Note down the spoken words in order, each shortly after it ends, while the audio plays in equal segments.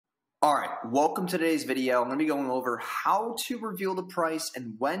All right, welcome to today's video. I'm going to be going over how to reveal the price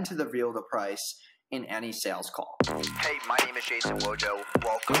and when to reveal the price in any sales call. Hey, my name is Jason Wojo.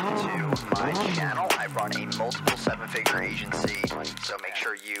 Welcome to my channel. I run a multiple seven-figure agency, so make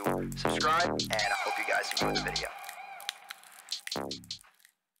sure you subscribe, and I hope you guys enjoy the video.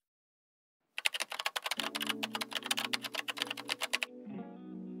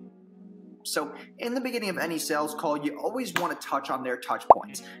 So in the beginning of any sales call, you always want to touch on their touch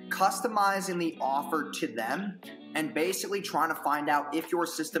points, customizing the offer to them and basically trying to find out if your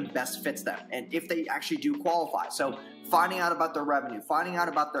system best fits them and if they actually do qualify. So finding out about their revenue, finding out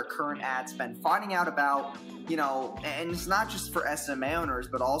about their current ad spend, finding out about, and it's not just for SMA owners,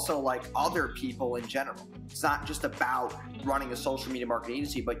 but also like other people in general. It's not just about running a social media marketing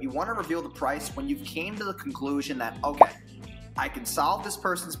agency, but you want to reveal the price when you've came to the conclusion that, okay, I can solve this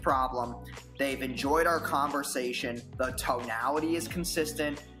person's problem, they've enjoyed our conversation, the tonality is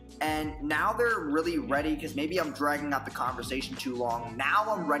consistent, and now they're really ready because maybe I'm dragging out the conversation too long. Now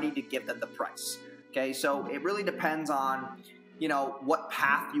I'm ready to give them the price. Okay, so it really depends on, what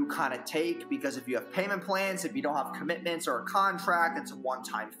path you kind of take, because if you have payment plans, if you don't have commitments or a contract, it's a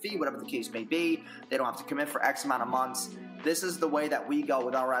one-time fee, whatever the case may be, they don't have to commit for X amount of months. This is the way that we go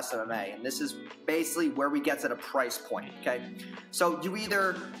with our SMA, and this is basically where we get to the price point, okay? So you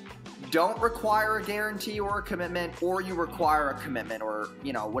either don't require a guarantee or a commitment, or you require a commitment or,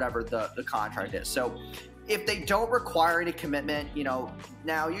 whatever the contract is. So if they don't require any commitment,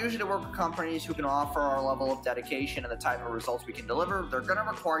 now usually work with companies who can offer our level of dedication and the type of results we can deliver. They're going to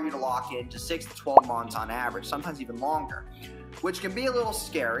require you to lock in to 6 to 12 months on average, sometimes even longer, which can be a little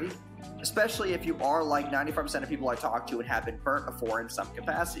scary, especially if you are like 95% of people I talk to and have been burnt before in some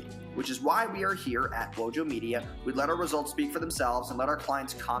capacity, which is why we are here at Wojo Media. We let our results speak for themselves and let our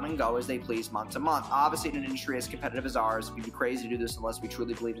clients come and go as they please month to month. Obviously, in an industry as competitive as ours, we'd be crazy to do this unless we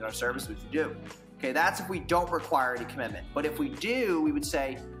truly believe in our service, which we do. Okay, that's if we don't require any commitment. But if we do, we would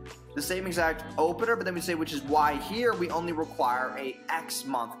say the same exact opener, but then we say, which is why here we only require a X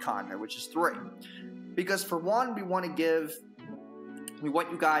month contract, which is 3. Because for one, we want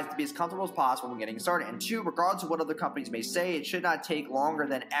you guys to be as comfortable as possible when getting started. And 2, regardless of what other companies may say, it should not take longer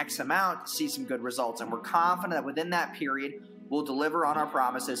than X amount to see some good results. And we're confident that within that period, we'll deliver on our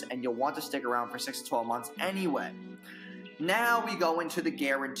promises and you'll want to stick around for 6 to 12 months anyway. Now we go into the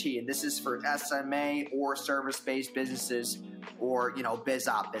guarantee, and this is for SMA or service-based businesses or, biz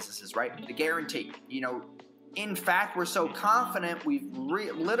op businesses, right? The guarantee, in fact, we're so confident we've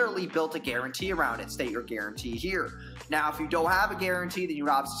literally built a guarantee around it. State your guarantee here. Now, if you don't have a guarantee, then you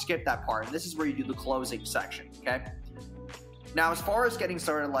would obviously skip that part. And this is where you do the closing section, okay? Now, as far as getting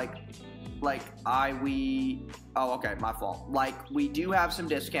started, my fault. We do have some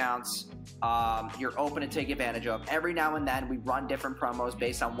discounts you're open to take advantage of. Every now and then, we run different promos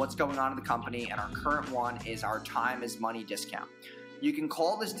based on what's going on in the company, and our current one is our time is money discount. You can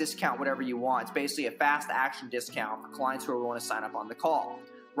call this discount whatever you want. It's basically a fast action discount for clients who are willing to sign up on the call.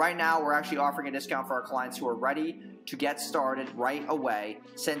 Right now, we're actually offering a discount for our clients who are ready to get started right away,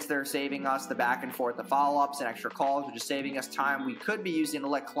 since they're saving us the back and forth, the follow-ups and extra calls, which is saving us time we could be using to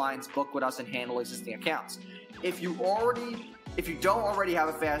let clients book with us and handle existing accounts. If you don't already have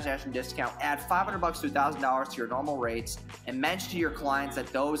a fast action discount, add $500 to $1,000 to your normal rates and mention to your clients that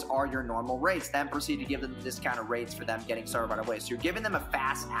those are your normal rates. Then proceed to give them the discounted rates for them getting started right away. So you're giving them a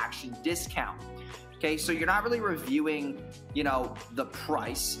fast action discount. Okay, so you're not really reviewing, the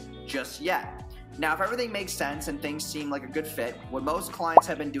price just yet. Now, if everything makes sense and things seem like a good fit, what most clients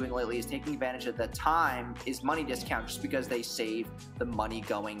have been doing lately is taking advantage of the time is money discount just because they save the money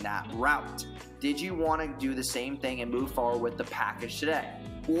going that route. Did you want to do the same thing and move forward with the package today?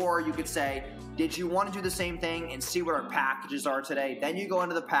 Or you could say, did you want to do the same thing and see what our packages are today? Then you go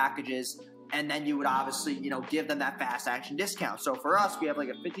into the packages, and then you would obviously, give them that fast action discount. So for us, we have like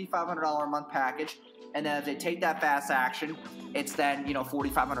a $5,500 a month package. And then if they take that fast action, it's then,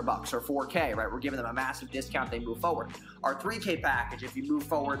 $4,500 or $4K, right? We're giving them a massive discount, they move forward. Our 3K package, if you move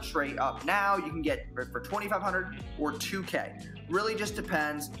forward straight up now, you can get for $2,500 or $2K. Really just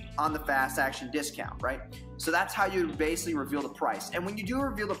depends on the fast action discount, right? So that's how you basically reveal the price. And when you do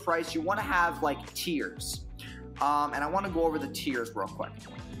reveal the price, you want to have like tiers. And I want to go over the tiers real quick.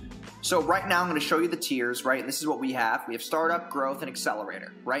 So right now I'm going to show you the tiers, right? And this is what we have. We have startup, growth, and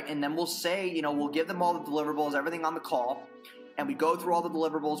accelerator, right? And then we'll say, we'll give them all the deliverables, everything on the call, and we go through all the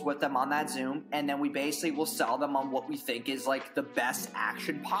deliverables with them on that Zoom, and then we basically will sell them on what we think is like the best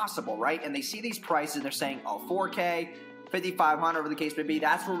action possible, right? And they see these prices, and they're saying, 4K, 5,500, whatever the case may be.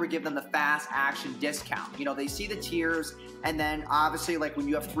 That's where we give them the fast action discount. They see the tiers, and then obviously like when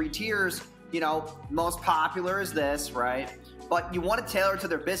you have 3 tiers, most popular is this, right? But you want to tailor it to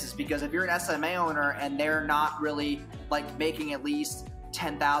their business, because if you're an SMA owner and they're not really like making at least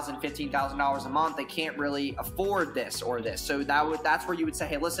 $10,000, $15,000 a month, they can't really afford this or this. So that's where you would say,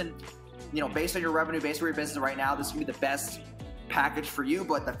 hey, listen, based on your revenue, based on your business right now, this would be the best package for you,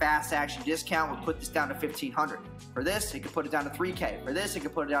 but the fast action discount would put this down to $1,500. For this, it could put it down to $3K. For this, it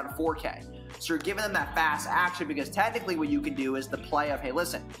could put it down to $4K. So you're giving them that fast action, because technically what you can do is the play of, hey,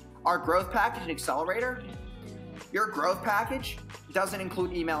 listen, our growth package and accelerator, your growth package doesn't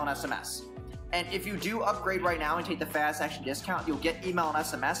include email and SMS. And if you do upgrade right now and take the fast action discount, you'll get email and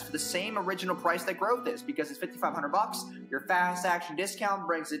SMS for the same original price that growth is, because it's $5,500. Your fast action discount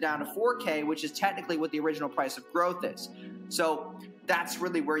brings it down to $4K, which is technically what the original price of growth is. So that's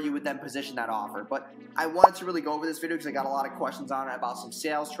really where you would then position that offer. But I wanted to really go over this video because I got a lot of questions on it about some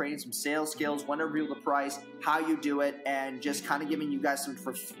sales training, some sales skills, when to reveal the price, how you do it, and just kind of giving you guys some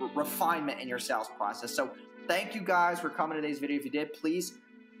refinement in your sales process. So thank you guys for coming to today's video. If you did, please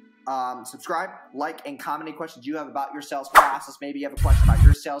subscribe, like, and comment any questions you have about your sales process. Maybe you have a question about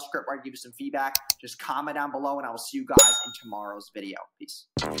your sales script where I give you some feedback. Just comment down below, and I will see you guys in tomorrow's video. Peace.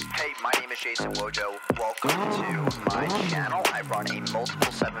 Hey, my name is Jason Wojo. Welcome to my channel. I run a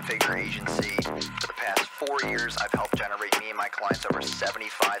multiple seven-figure agency. For the past 4 years, I've helped generate me and my clients over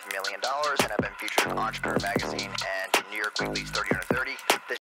 $75 million, and I've been featured in Entrepreneur Magazine